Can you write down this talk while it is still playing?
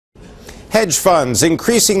Hedge funds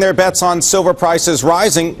increasing their bets on silver prices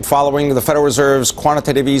rising following the Federal Reserve's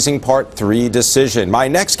quantitative easing Part 3 decision. My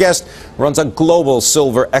next guest runs a global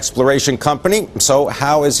silver exploration company. So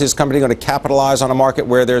how is his company going to capitalize on a market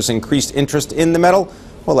where there's increased interest in the metal?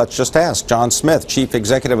 Well, let's just ask. John Smith, Chief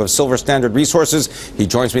Executive of Silver Standard Resources. He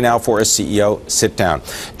joins me now for a CEO sit-down.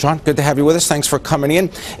 John, good to have you with us. Thanks for coming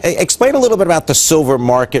in. Explain a little bit about the silver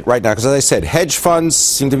market right now, because as I said, hedge funds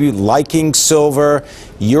seem to be liking silver.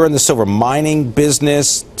 You're in the silver mining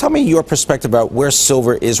business. Tell me your perspective about where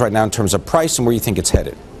silver is right now in terms of price and where you think it's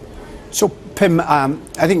headed. So, Pimm, I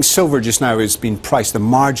think silver just now is being priced, the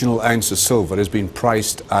marginal ounce of silver is being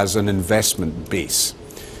priced as an investment base.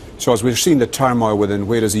 So as we've seen the turmoil within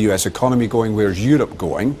where is the US economy going, where is Europe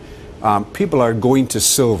going, people are going to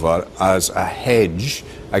silver as a hedge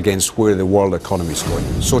against where the world economy is going.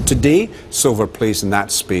 So today, silver plays in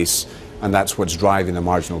that space, and that's what's driving the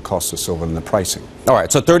marginal cost of silver and the pricing. All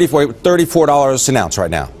right, so $34 an ounce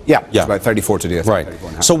right now. Yeah, it's about 34 today.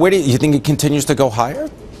 Right. So where do you think it continues to go higher?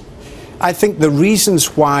 I think the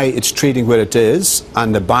reasons why it's trading where it is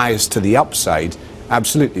and the bias to the upside,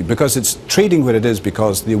 absolutely, because it's trading where it is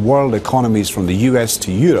because the world economies from the US to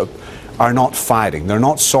Europe are not fighting. They're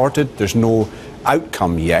not sorted, there's no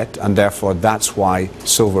outcome yet, and therefore that's why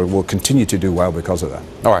silver will continue to do well because of that.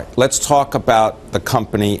 All right, let's talk about the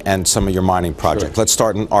company and some of your mining projects. Sure. Let's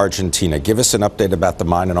start in Argentina. Give us an update about the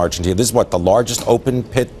mine in Argentina. This is what, the largest open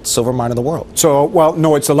pit silver mine in the world? So, well,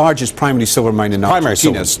 no, it's the largest primary silver mine in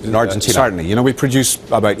Argentina. In Argentina. Certainly. You know, we produce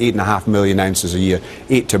about 8.5 million ounces a year,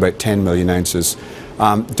 8 to about 10 million ounces.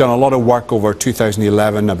 Done a lot of work over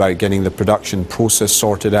 2011 about getting the production process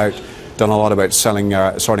sorted out, done a lot about sorting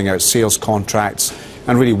out sales contracts,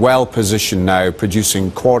 and really well positioned now, producing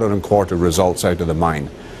quarter-on-quarter results out of the mine.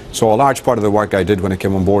 So a large part of the work I did when I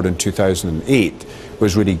came on board in 2008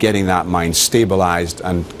 was really getting that mine stabilized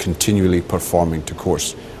and continually performing to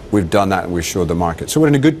course. We've done that and we've showed the market. So we're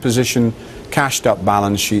in a good position, cashed up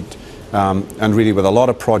balance sheet, and really with a lot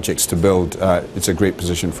of projects to build, it's a great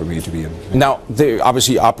position for me to be in. Now, they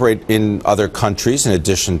obviously operate in other countries in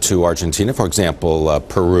addition to Argentina, for example,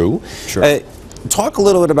 Peru. Sure. Talk a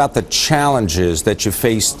little bit about the challenges that you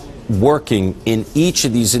faced working in each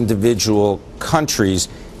of these individual countries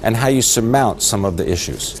and how you surmount some of the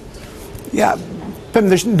issues. Yeah, Pimm,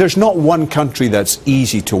 there's not one country that's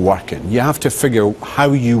easy to work in. You have to figure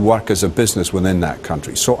how you work as a business within that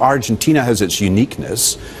country. So Argentina has its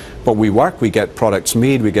uniqueness. But we work, we get products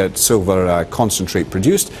made, we get silver concentrate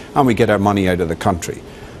produced, and we get our money out of the country.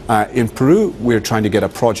 In Peru, we're trying to get a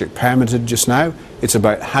project permitted just now. It's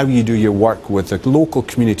about how you do your work with the local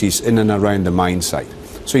communities in and around the mine site.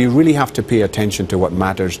 So you really have to pay attention to what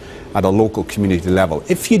matters at a local community level.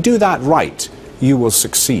 If you do that right, you will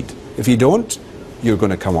succeed. If you don't, you're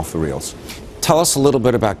going to come off the rails. Tell us a little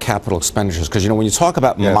bit about capital expenditures, because, you know, when you talk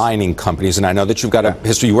about mining companies, and I know that you've got a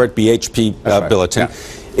history, you were at BHP Billiton,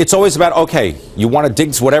 it's always about, okay, you want to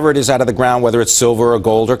dig whatever it is out of the ground, whether it's silver or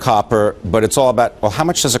gold or copper, but it's all about, well, how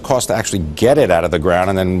much does it cost to actually get it out of the ground,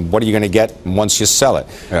 and then what are you going to get once you sell it?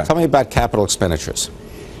 Tell me about capital expenditures.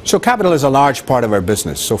 So capital is a large part of our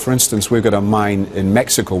business. So for instance, we've got a mine in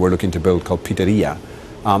Mexico we're looking to build called Pitarrilla.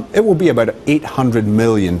 It will be about 800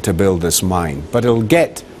 million to build this mine, but it'll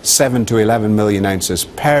get 7 to 11 million ounces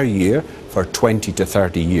per year for 20 to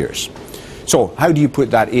 30 years. So how do you put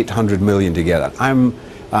that 800 million together? I'm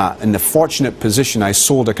in the fortunate position I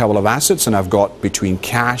sold a couple of assets and I've got between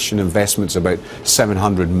cash and investments about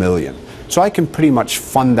 700 million. So I can pretty much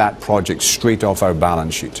fund that project straight off our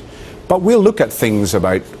balance sheet. But we'll look at things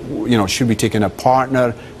about, you know, should we take in a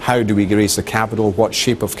partner? How do we raise the capital? What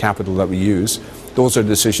shape of capital that we use? Those are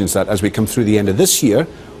decisions that as we come through the end of this year,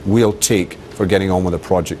 we'll take for getting on with a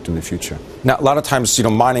project in the future. Now, a lot of times, you know,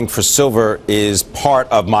 mining for silver is part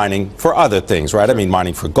of mining for other things, right? I mean,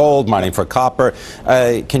 mining for gold, mining for copper.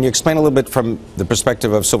 Can you explain a little bit from the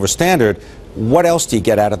perspective of Silver Standard, what else do you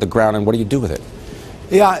get out of the ground and what do you do with it?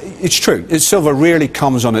 Yeah, it's true. Silver rarely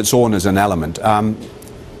comes on its own as an element.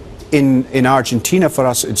 In Argentina, for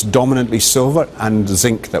us, it's dominantly silver and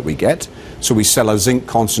zinc that we get. So we sell a zinc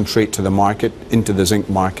concentrate to the market, into the zinc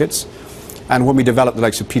markets. And when we develop the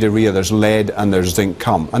likes of Pitarrilla, there's lead and there's zinc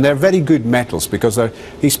come. And they're very good metals because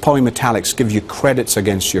these polymetallics give you credits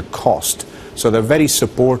against your cost. So they're very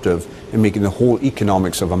supportive in making the whole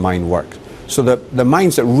economics of a mine work. So the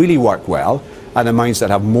mines that really work well are the mines that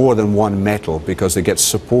have more than one metal because they get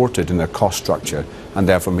supported in their cost structure and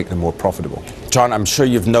therefore make them more profitable. John, I'm sure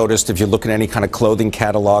you've noticed if you look at any kind of clothing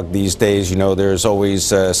catalog these days, you know, there's always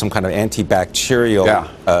some kind of antibacterial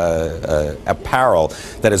apparel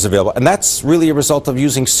that is available. And that's really a result of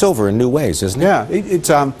using silver in new ways, isn't it? Yeah, it's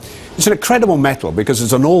an incredible metal because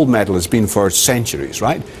it's an old metal, it's been for centuries,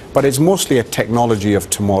 right? But it's mostly a technology of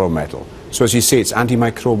tomorrow metal. So as you say, it's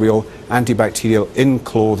antimicrobial, antibacterial in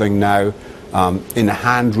clothing now, in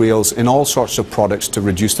handrails, in all sorts of products to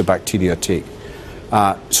reduce the bacteria take.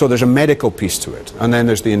 So there's a medical piece to it, and then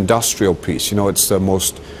there's the industrial piece. You know, it's the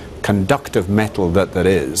most conductive metal that there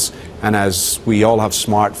is, and as we all have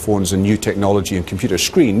smartphones and new technology and computer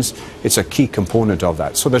screens, it's a key component of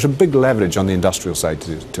that. So there's a big leverage on the industrial side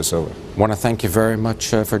to silver. I want to thank you very much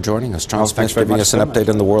for joining us. John Smith, thanks very giving much us an update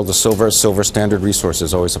on the world of silver. Silver Standard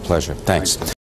Resources, always a pleasure. Thanks.